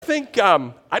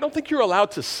don't think you're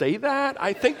allowed to say that.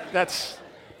 I think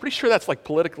pretty sure that's like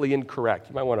politically incorrect.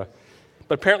 You might want to,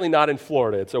 but apparently not in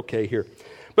Florida. It's okay here.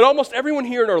 But almost everyone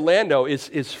here in Orlando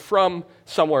is from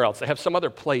somewhere else. They have some other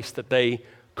place that they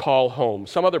call home,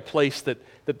 some other place that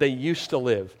they used to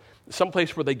live, some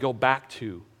place where they go back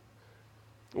to,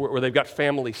 where they've got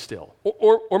family still,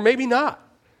 or maybe not.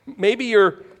 Maybe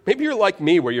you're like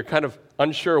me, where you're kind of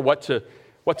unsure what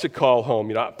to call home.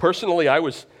 You know, personally, I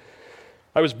was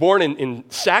born in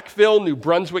Sackville, New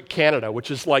Brunswick, Canada,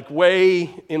 which is like way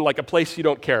in like a place you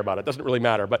don't care about. It doesn't really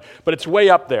matter, but it's way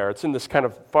up there. It's in this kind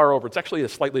of far over. It's actually a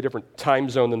slightly different time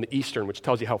zone than the Eastern, which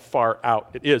tells you how far out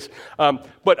it is.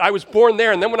 But I was born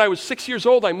there, and then when I was 6 years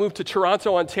old, I moved to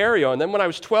Toronto, Ontario, and then when I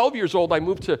was 12 years old, I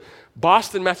moved to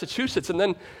Boston, Massachusetts, and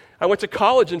then I went to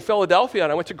college in Philadelphia,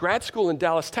 and I went to grad school in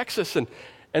Dallas, Texas,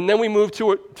 and then we moved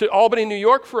to Albany, New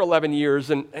York for 11 years,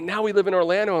 and now we live in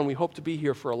Orlando, and we hope to be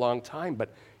here for a long time.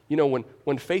 But, you know,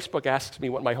 when Facebook asks me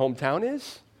what my hometown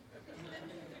is,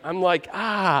 I'm like,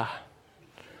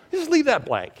 just leave that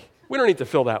blank. We don't need to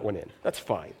fill that one in. That's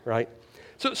fine, right?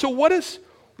 So what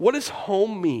does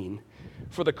home mean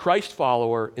for the Christ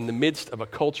follower in the midst of a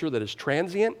culture that is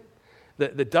transient,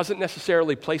 that doesn't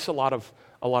necessarily place a lot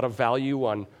of value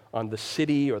on the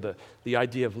city or the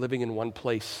idea of living in one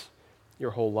place your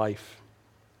whole life?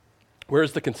 Where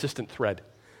is the consistent thread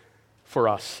for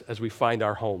us as we find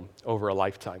our home over a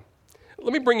lifetime?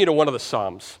 Let me bring you to one of the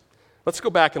Psalms. Let's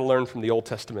go back and learn from the Old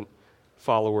Testament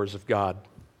followers of God.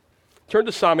 Turn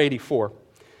to Psalm 84.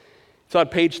 It's on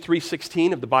page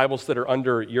 316 of the Bibles that are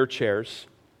under your chairs.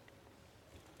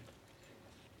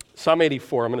 Psalm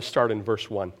 84, I'm going to start in verse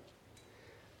 1.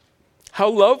 How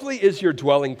lovely is your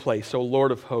dwelling place, O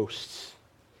Lord of hosts!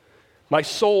 My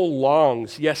soul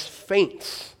longs, yes,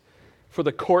 faints, for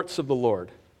the courts of the Lord.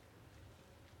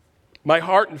 My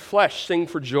heart and flesh sing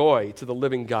for joy to the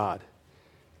living God.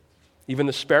 Even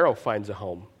the sparrow finds a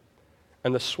home,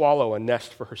 and the swallow a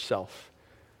nest for herself,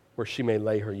 where she may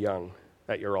lay her young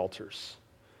at your altars.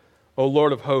 O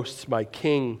Lord of hosts, my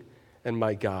King and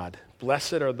my God,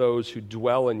 blessed are those who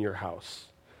dwell in your house,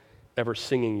 ever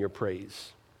singing your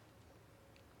praise.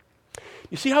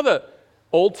 You see how the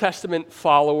Old Testament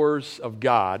followers of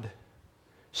God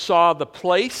saw the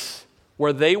place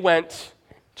where they went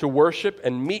to worship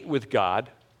and meet with God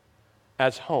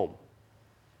as home.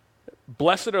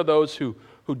 Blessed are those who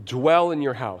dwell in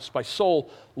your house. My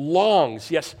soul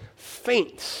longs, yes,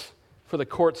 faints for the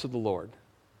courts of the Lord.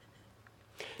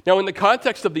 Now, in the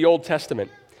context of the Old Testament,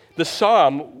 this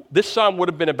psalm would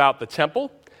have been about the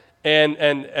temple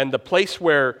and the place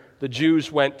where the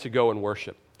Jews went to go and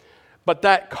worship. But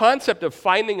that concept of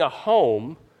finding a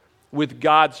home with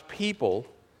God's people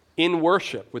in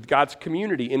worship, with God's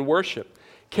community in worship,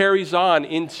 carries on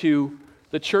into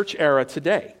the church era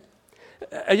today.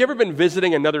 Have you ever been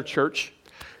visiting another church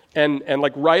and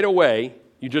like right away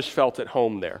you just felt at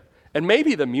home there? And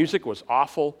maybe the music was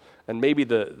awful, and maybe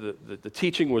the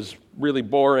teaching was really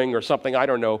boring or something, I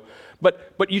don't know.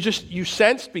 But you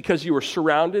sensed, because you were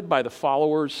surrounded by the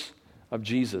followers of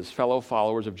Jesus, fellow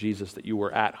followers of Jesus, that you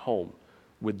were at home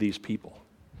with these people.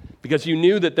 Because you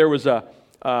knew that there was a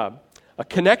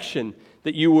connection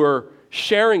that you were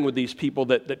sharing with these people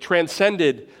that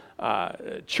transcended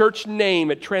church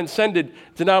name, it transcended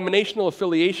denominational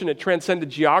affiliation, it transcended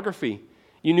geography.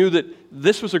 You knew that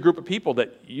this was a group of people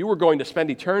that you were going to spend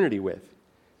eternity with.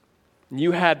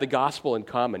 You had the gospel in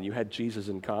common. You had Jesus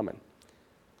in common.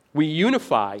 We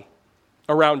unify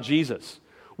around Jesus.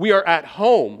 We are at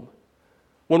home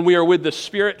when we are with the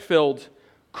Spirit-filled,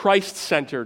 Christ-centered